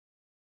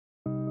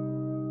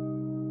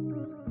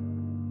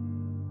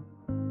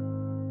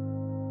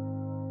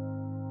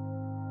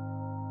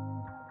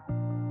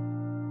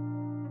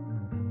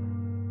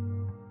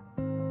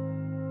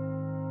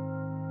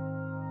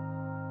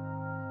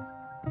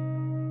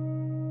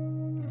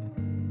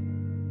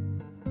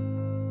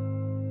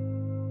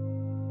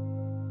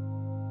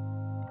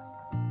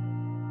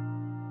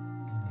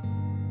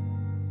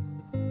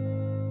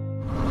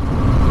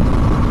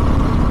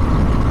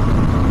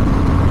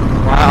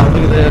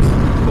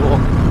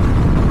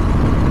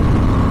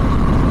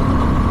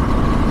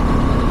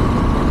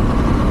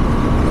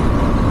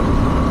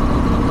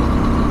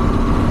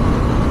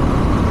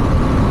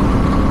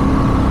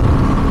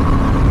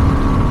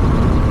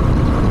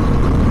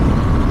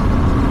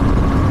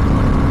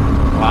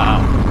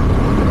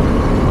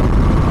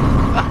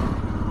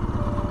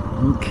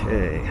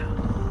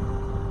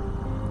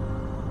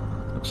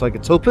Looks like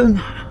it's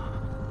open.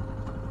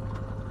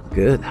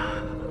 Good.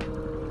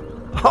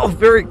 Oh,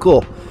 very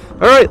cool.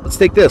 All right, let's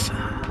take this.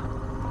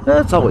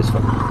 That's always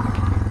fun.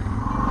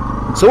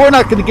 So we're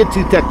not going to get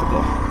too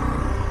technical.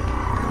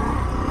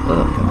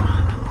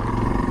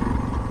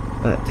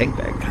 That tank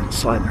bag kind of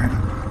sliding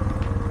around.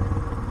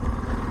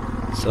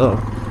 So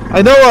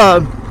I know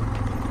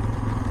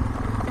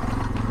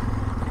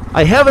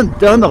I haven't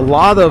done a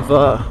lot of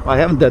I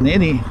haven't done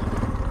any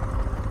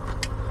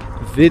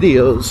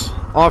videos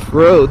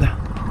off-road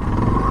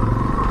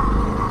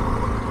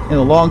in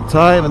a long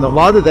time, and a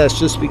lot of that's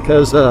just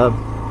because I'm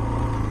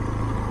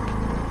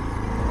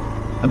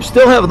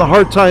still having a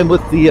hard time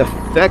with the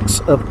effects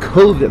of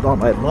COVID on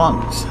my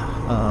lungs.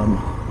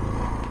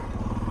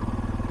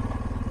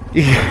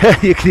 Yeah,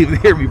 you can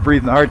even hear me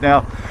breathing hard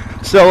now.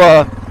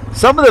 So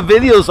some of the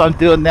videos I'm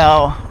doing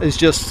now is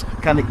just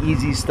kind of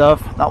easy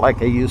stuff, not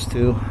like I used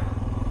to.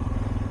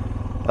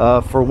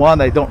 For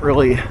one, I don't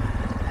really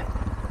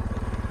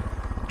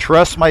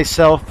trust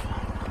myself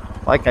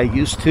like I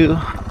used to,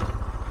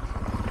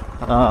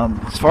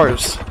 as far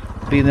as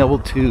being able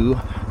to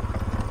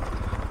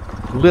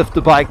lift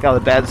the bike out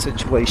of bad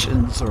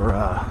situations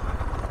or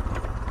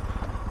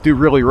do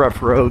really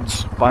rough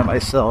roads by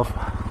myself.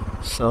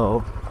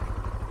 So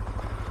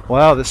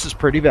wow, this is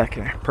pretty back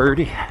here.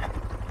 Pretty.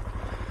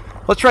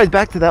 Let's ride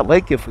back to that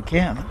lake if we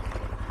can.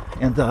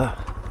 And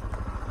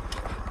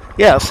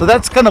yeah, so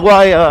that's kind of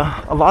why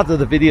a lot of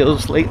the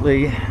videos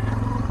lately,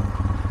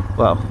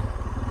 well,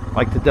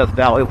 like the Death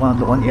Valley one,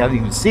 the one you haven't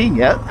even seen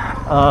yet,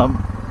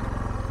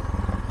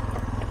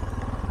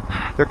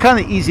 they're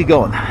kind of easy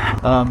going.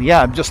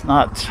 Yeah, I'm just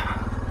not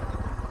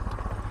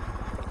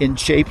in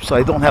shape, so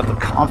I don't have the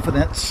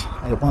confidence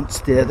I once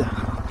did.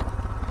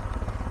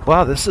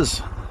 Wow, this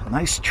is a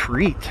nice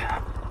treat.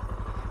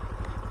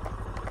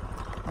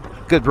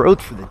 Good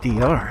road for the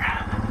DR.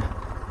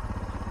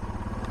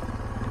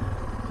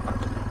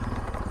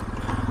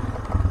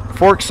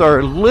 Forks are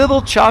a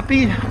little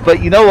choppy,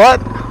 but you know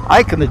what?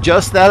 I can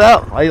adjust that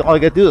out. All I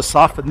gotta do is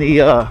soften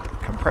the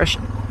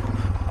compression.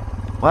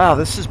 Wow,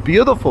 this is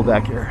beautiful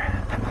back here.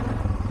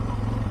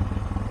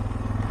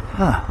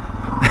 Huh.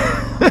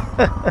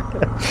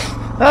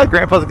 Oh,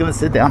 Grandpa's gonna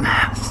sit down.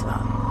 So,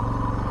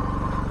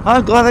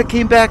 I'm glad I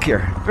came back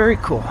here. Very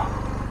cool.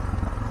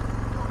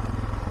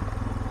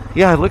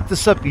 Yeah, I looked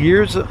this up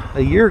years ago.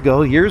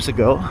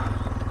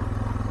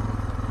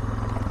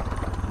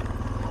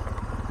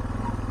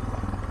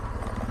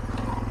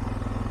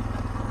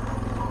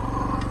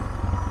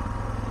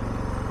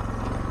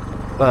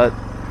 But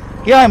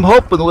yeah, I'm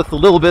hoping with a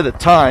little bit of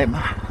time,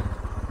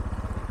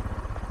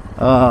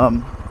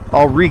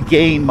 I'll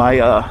regain my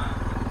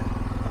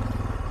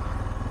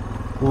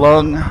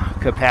lung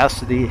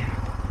capacity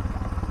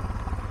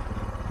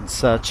and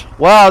such.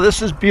 Wow,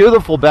 this is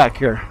beautiful back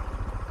here.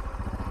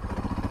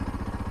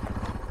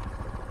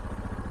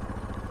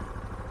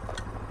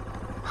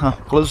 Huh,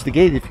 close the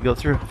gate if you go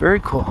through. Very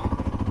cool.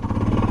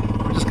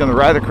 We're just gonna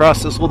ride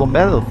across this little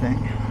meadow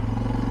thing.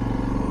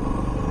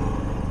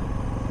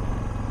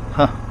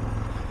 Huh.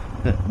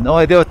 No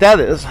idea what that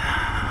is.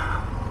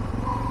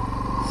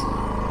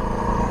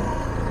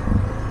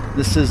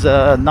 This is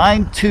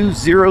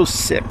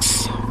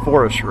 9206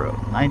 Forest Road.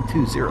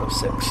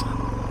 9206.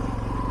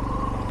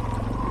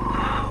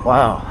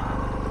 Wow.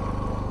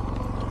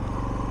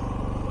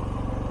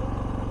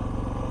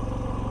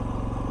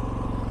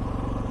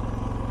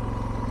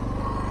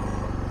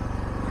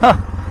 Huh.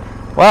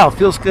 Wow,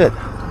 feels good.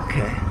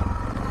 Okay.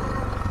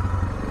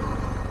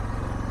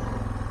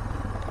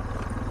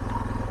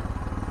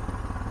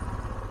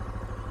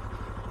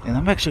 And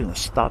I'm actually going to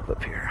stop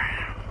up here.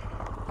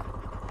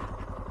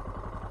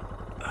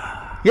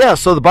 Yeah,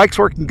 so the bike's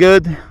working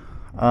good.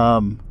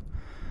 The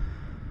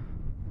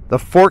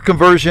fork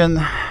conversion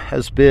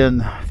has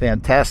been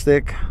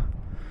fantastic.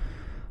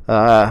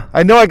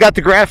 I know I got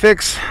the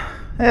graphics.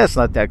 It's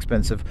not that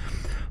expensive.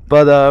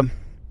 But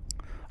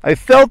I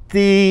felt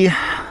they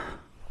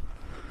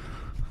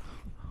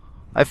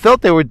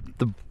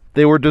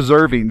were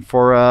deserving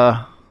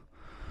for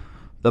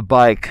the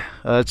bike.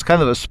 It's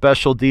kind of a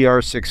special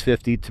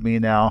DR650 to me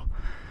now,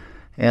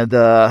 and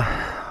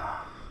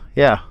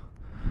yeah,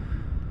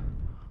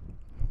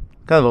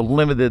 kind of a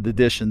limited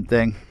edition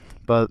thing.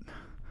 But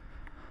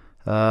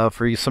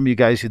for some of you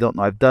guys who don't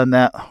know, I've done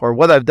that, or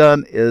what I've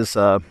done is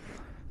I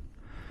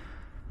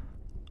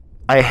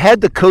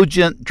had the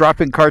Cogent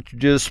drop-in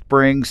cartridges,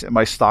 springs, and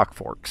my stock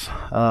forks.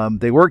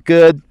 They work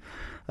good,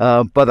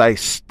 but I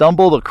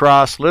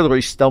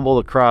literally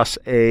stumbled across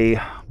a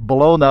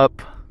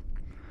blown-up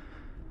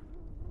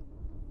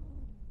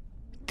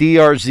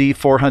DRZ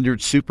 400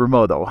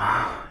 Supermoto,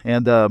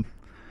 and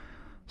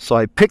so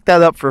I picked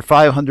that up for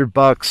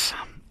 $500,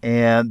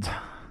 and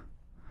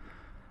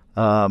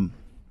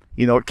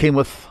you know, it came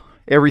with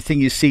everything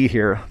you see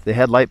here. The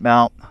headlight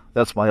mount,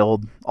 that's my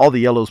old, all the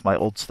yellow's my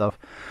old stuff.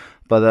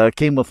 But it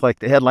came with like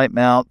the headlight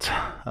mount,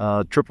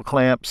 triple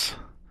clamps,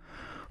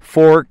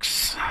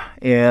 forks,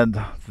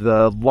 and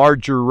the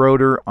larger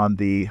rotor on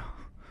the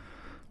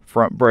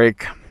front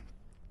brake.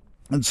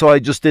 And so I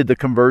just did the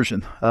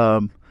conversion.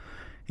 You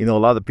You know, a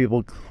lot of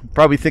people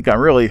probably think I'm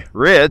really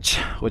rich,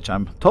 which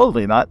I'm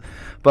totally not.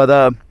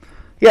 But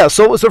yeah,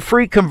 so it was a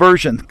free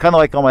conversion, kind of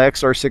like on my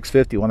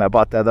XR650 when I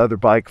bought that other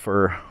bike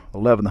for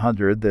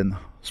 $1,100, then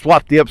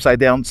swapped the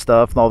UpSideDown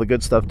stuff and all the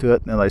good stuff to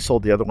it, and I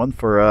sold the other one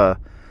for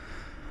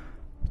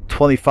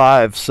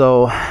 $25.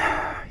 So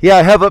yeah,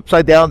 I have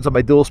UpSideDowns on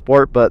my dual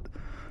sport, but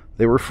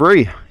they were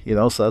free, you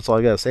know, so that's all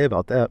I gotta say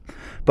about that.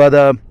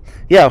 But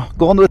yeah,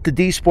 going with the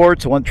D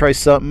Sports, I want to try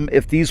something.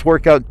 If these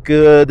work out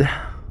good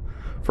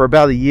for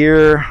about a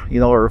year, you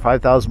know, or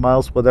 5,000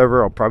 miles,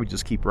 whatever, I'll probably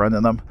just keep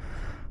running them.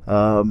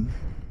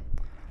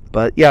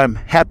 But yeah, I'm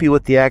happy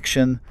with the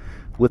action.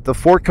 With the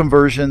Ford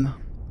conversion,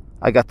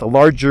 I got the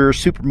larger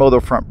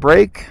Supermoto front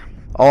brake.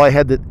 All I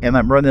had to, and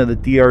I'm running a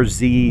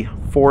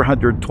DRZ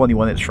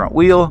 421-inch front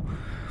wheel,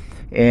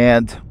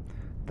 and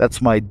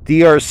that's my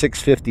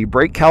DR650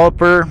 brake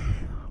caliper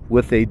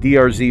with a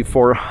DRZ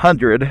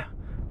 400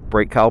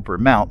 brake caliper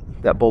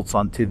mount that bolts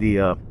onto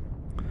the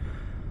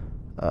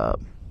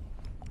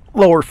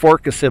lower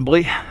fork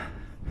assembly.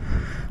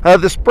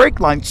 This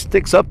brake line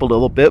sticks up a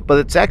little bit, but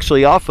it's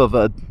actually off of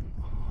a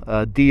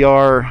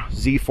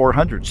DRZ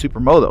 400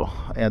 Supermoto,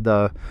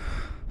 and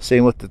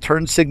same with the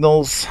turn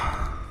signals.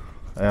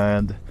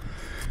 And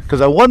because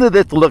I wanted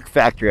it to look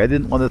factory, I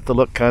didn't want it to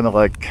look kind of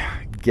like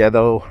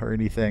ghetto or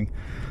anything,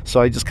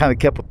 so I just kind of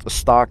kept with the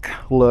stock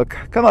look,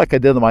 kind of like I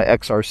did on my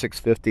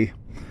XR650.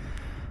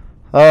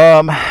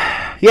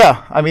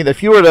 Yeah, I mean,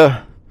 if you were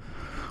to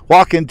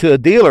walk into a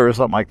dealer or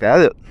something like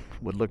that, it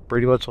would look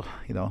pretty much,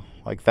 you know,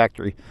 like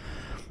factory.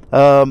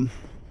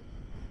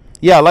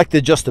 Yeah, I like the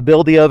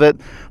adjustability of it.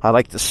 I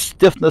like the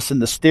stiffness in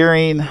the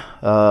steering. You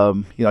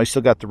know, I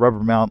still got the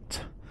rubber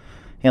mount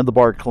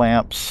handlebar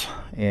clamps,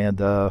 and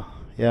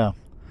yeah,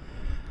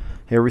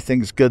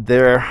 everything's good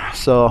there.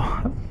 So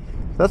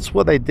that's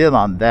what I did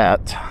on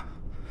that.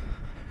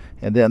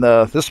 And then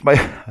this is my,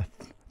 I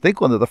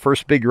think, one of the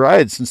first big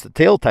rides since the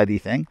tail tidy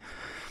thing.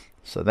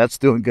 So that's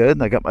doing good.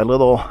 And I got my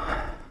little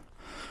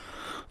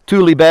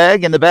Thule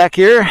bag in the back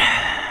here.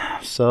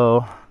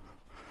 So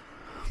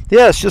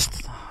yeah, it's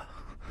just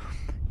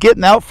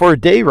getting out for a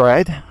day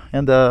ride.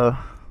 And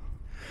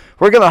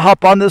we're gonna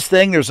hop on this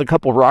thing. There's a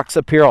couple rocks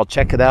up here. I'll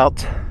check it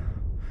out.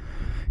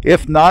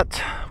 If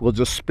not, we'll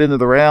just spin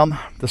it around.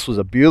 This was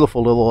a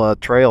beautiful little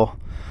trail,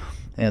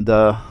 and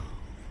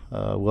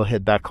we'll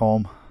head back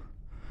home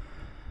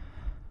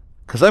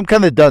because I'm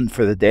kind of done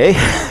for the day.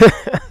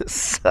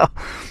 So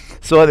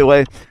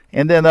anyway,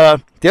 and then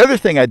the other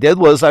thing I did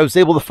was I was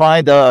able to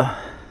find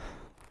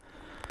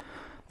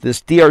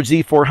this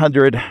DRZ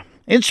 400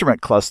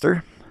 instrument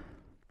cluster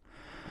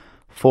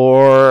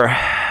for,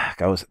 I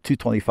was at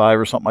 $225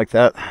 or something like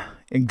that,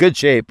 in good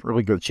shape,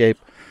 really good shape.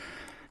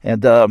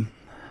 And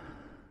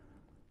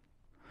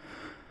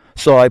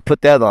so I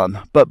put that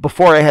on. But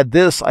before I had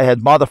this, I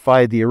had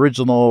modified the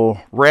original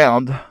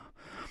round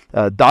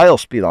dial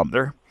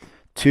speedometer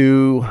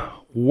to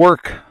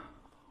work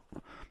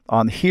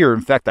on here.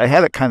 In fact, I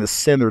had it kind of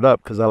centered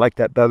up because I like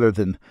that better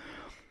than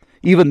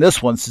even this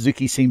one.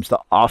 Suzuki seems to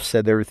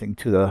offset everything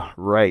to the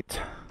right.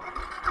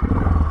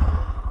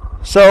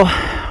 So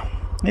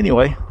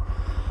anyway,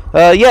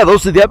 yeah,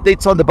 those are the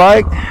updates on the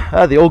bike.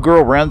 The old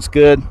girl runs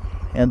good,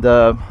 and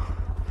I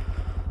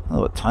don't know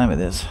what time it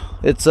is.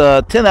 It's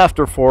 10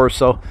 after 4,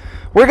 so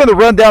we're going to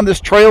run down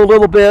this trail a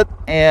little bit,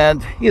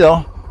 and you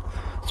know,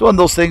 it's one of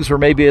those things where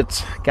maybe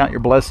it's count your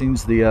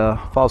blessings. The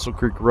Fossil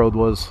Creek Road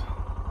was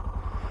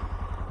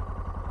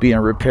being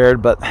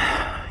repaired, but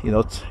you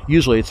know,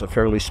 usually it's a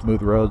fairly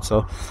smooth road.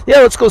 So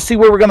yeah, let's go see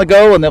where we're going to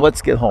go, and then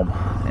let's get home.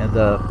 And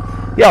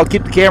yeah, I'll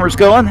keep the cameras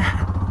going,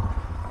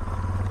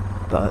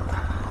 but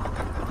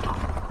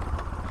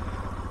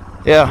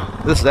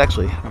yeah, this is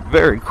actually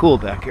very cool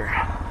back here.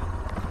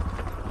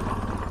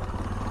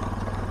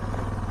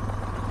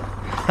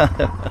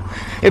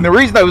 And the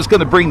reason I was going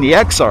to bring the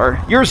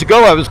XR, years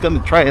ago I was going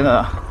to try and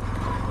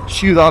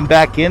shoot on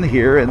back in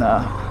here and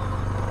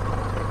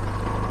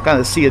kind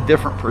of see a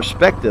different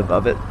perspective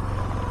of it,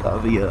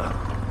 of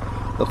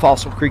the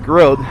Fossil Creek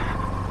Road.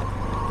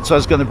 And so I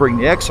was going to bring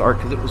the XR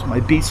because it was my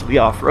beastly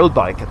off-road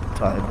bike at the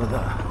time. But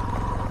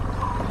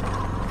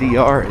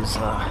DR is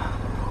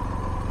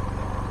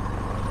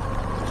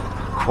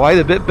quite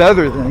a bit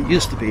better than it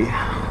used to be.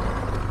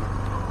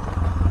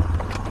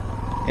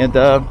 And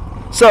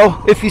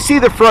so if you see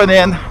the front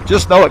end,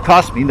 just know it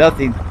cost me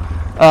nothing.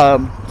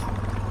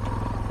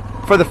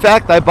 For the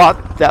fact I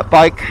bought that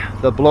bike,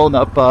 the blown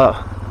up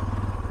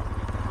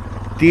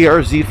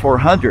DRZ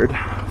 400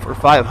 for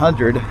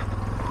 $500,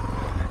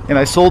 and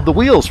I sold the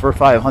wheels for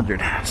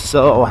 $500.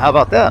 So how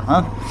about that,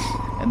 huh?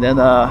 And then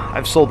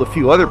I've sold a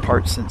few other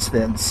parts since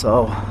then,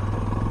 so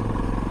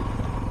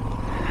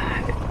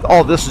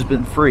all this has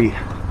been free.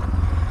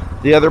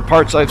 The other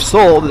parts I've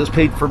sold is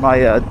paid for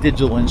my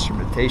digital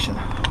instrumentation.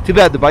 Too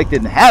bad the bike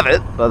didn't have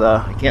it, but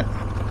I can't,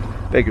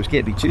 beggars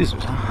can't be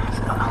choosers, huh?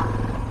 So,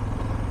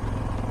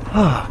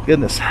 oh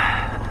goodness,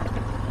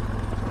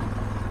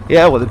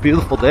 yeah, what a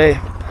beautiful day.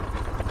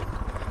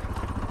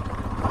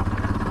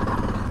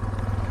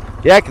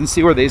 Yeah, I can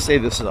see where they say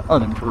this is an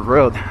unimproved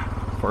road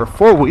For a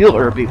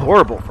four-wheeler, it'd be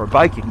horrible. For a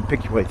bike, you can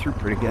pick your way through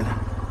pretty good.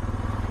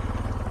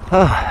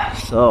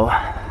 So,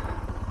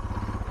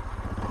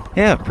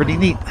 yeah, pretty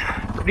neat.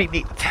 Pretty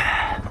neat.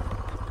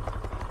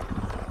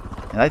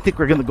 And I think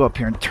we're going to go up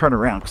here and turn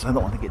around because I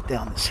don't want to get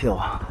down this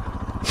hill.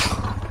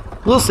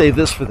 We'll save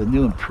this for the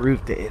new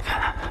improved Dave.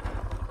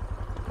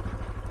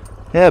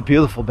 Yeah,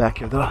 beautiful back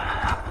here though.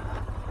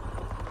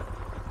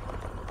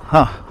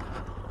 Huh.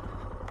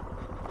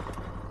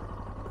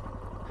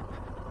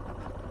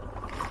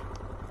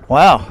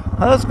 Wow.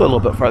 Well, let's go a little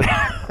bit farther.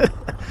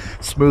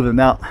 Smoothing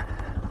out.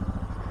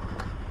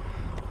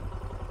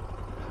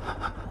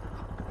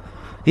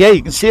 Yeah,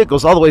 you can see it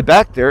goes all the way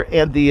back there,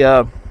 and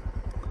the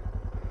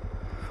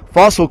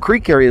Fossil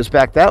Creek area is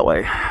back that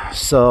way.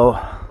 So,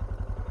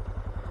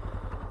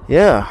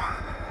 yeah.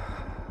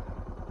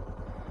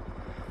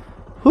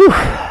 Whew.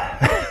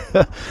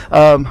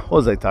 What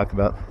was I talking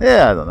about?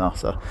 Yeah, I don't know.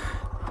 So,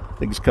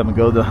 things come and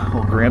go to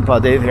old Grandpa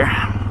Dave here.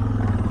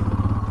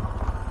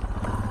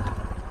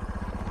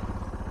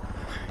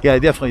 Yeah, I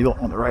definitely don't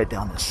want to ride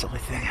down this silly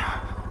thing.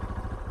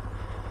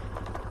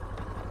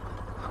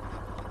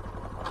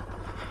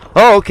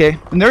 Oh, okay.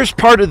 And there's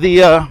part of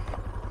the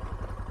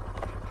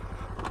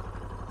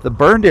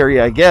burned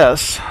area, I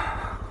guess,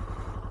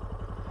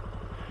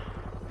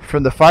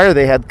 from the fire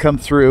they had come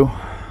through.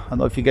 I don't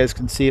know if you guys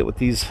can see it with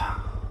these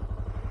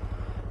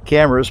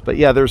cameras, but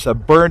yeah, there's a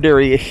burned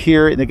area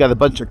here, and they got a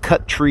bunch of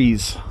cut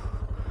trees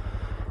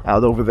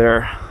out over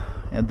there.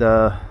 And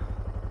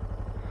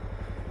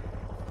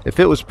if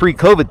it was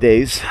pre-COVID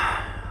days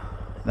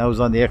and I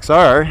was on the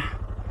XR,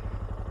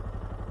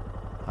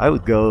 I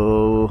would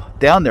go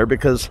down there,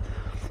 because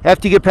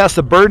after you get past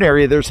the burn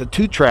area, there's a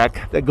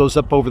 2-track that goes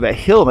up over that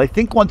hill. And I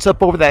think once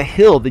up over that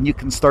hill, then you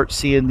can start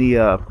seeing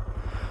the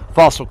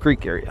Fossil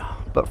Creek area.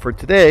 But for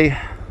today,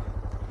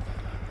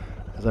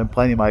 as I'm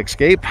planning my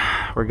escape,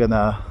 we're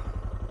gonna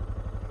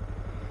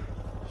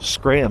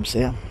scram,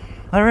 Sam.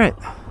 All right.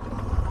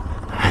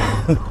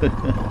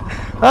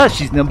 Ah,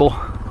 she's nimble.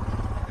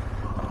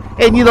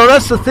 And you know,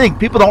 that's the thing.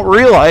 People don't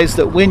realize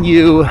that when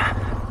you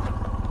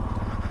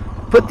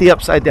put the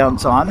upside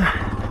downs on,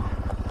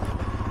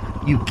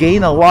 you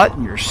gain a lot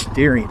in your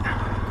steering.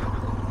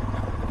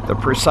 The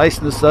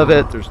preciseness of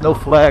it, there's no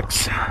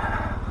flex.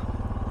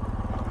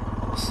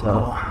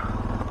 So,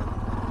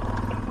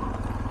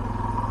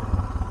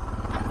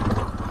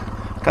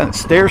 kind of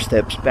stair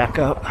steps back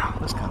up.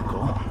 That's kind of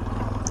cool.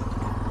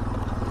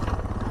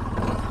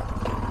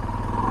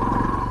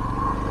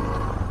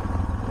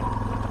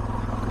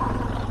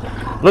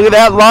 Look at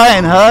that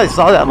line, huh? I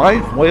saw that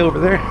line from way over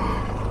there.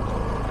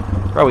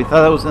 Probably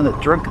thought I was in a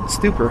drunken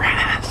stupor.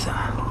 So,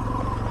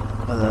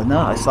 but no,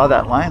 I saw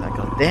that line. I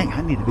go, dang,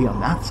 I need to be on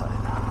that side.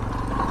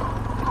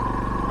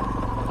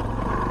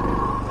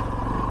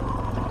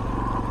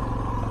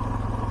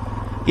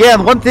 Yeah,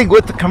 and one thing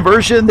with the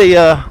conversion, they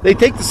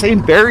take the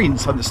same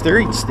bearings on the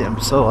steering stem.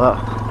 So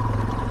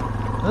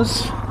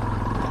this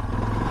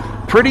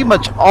pretty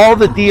much all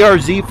the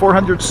DRZ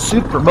 400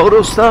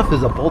 Supermoto stuff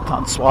is a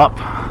bolt-on swap.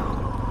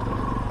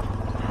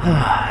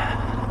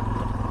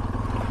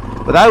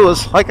 But I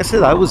was, like I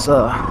said, I was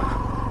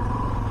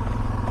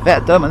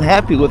fat, dumb, and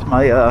happy with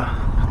my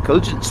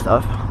Cogent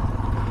stuff.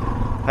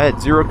 I had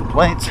zero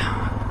complaints.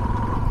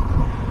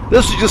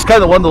 This is just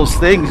kind of one of those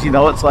things, you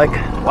know, it's like,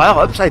 wow,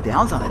 upside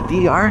down's on a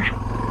DR?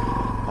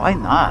 Why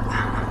not?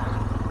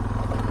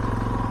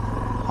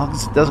 As long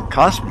as it doesn't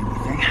cost me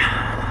anything.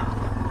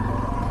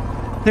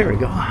 There we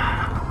go.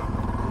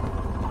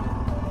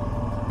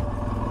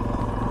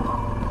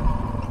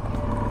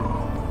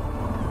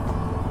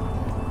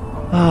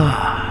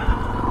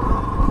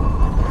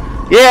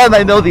 Yeah, and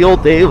I know the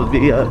old Dave would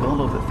be going a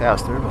little bit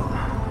faster, but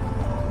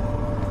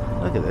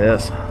look at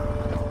this.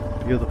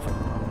 Beautiful.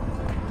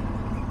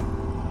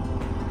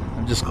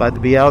 I'm just glad to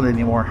be out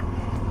anymore.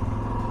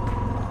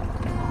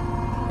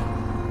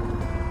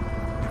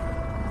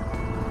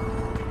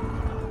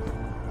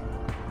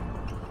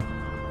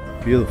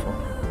 Beautiful.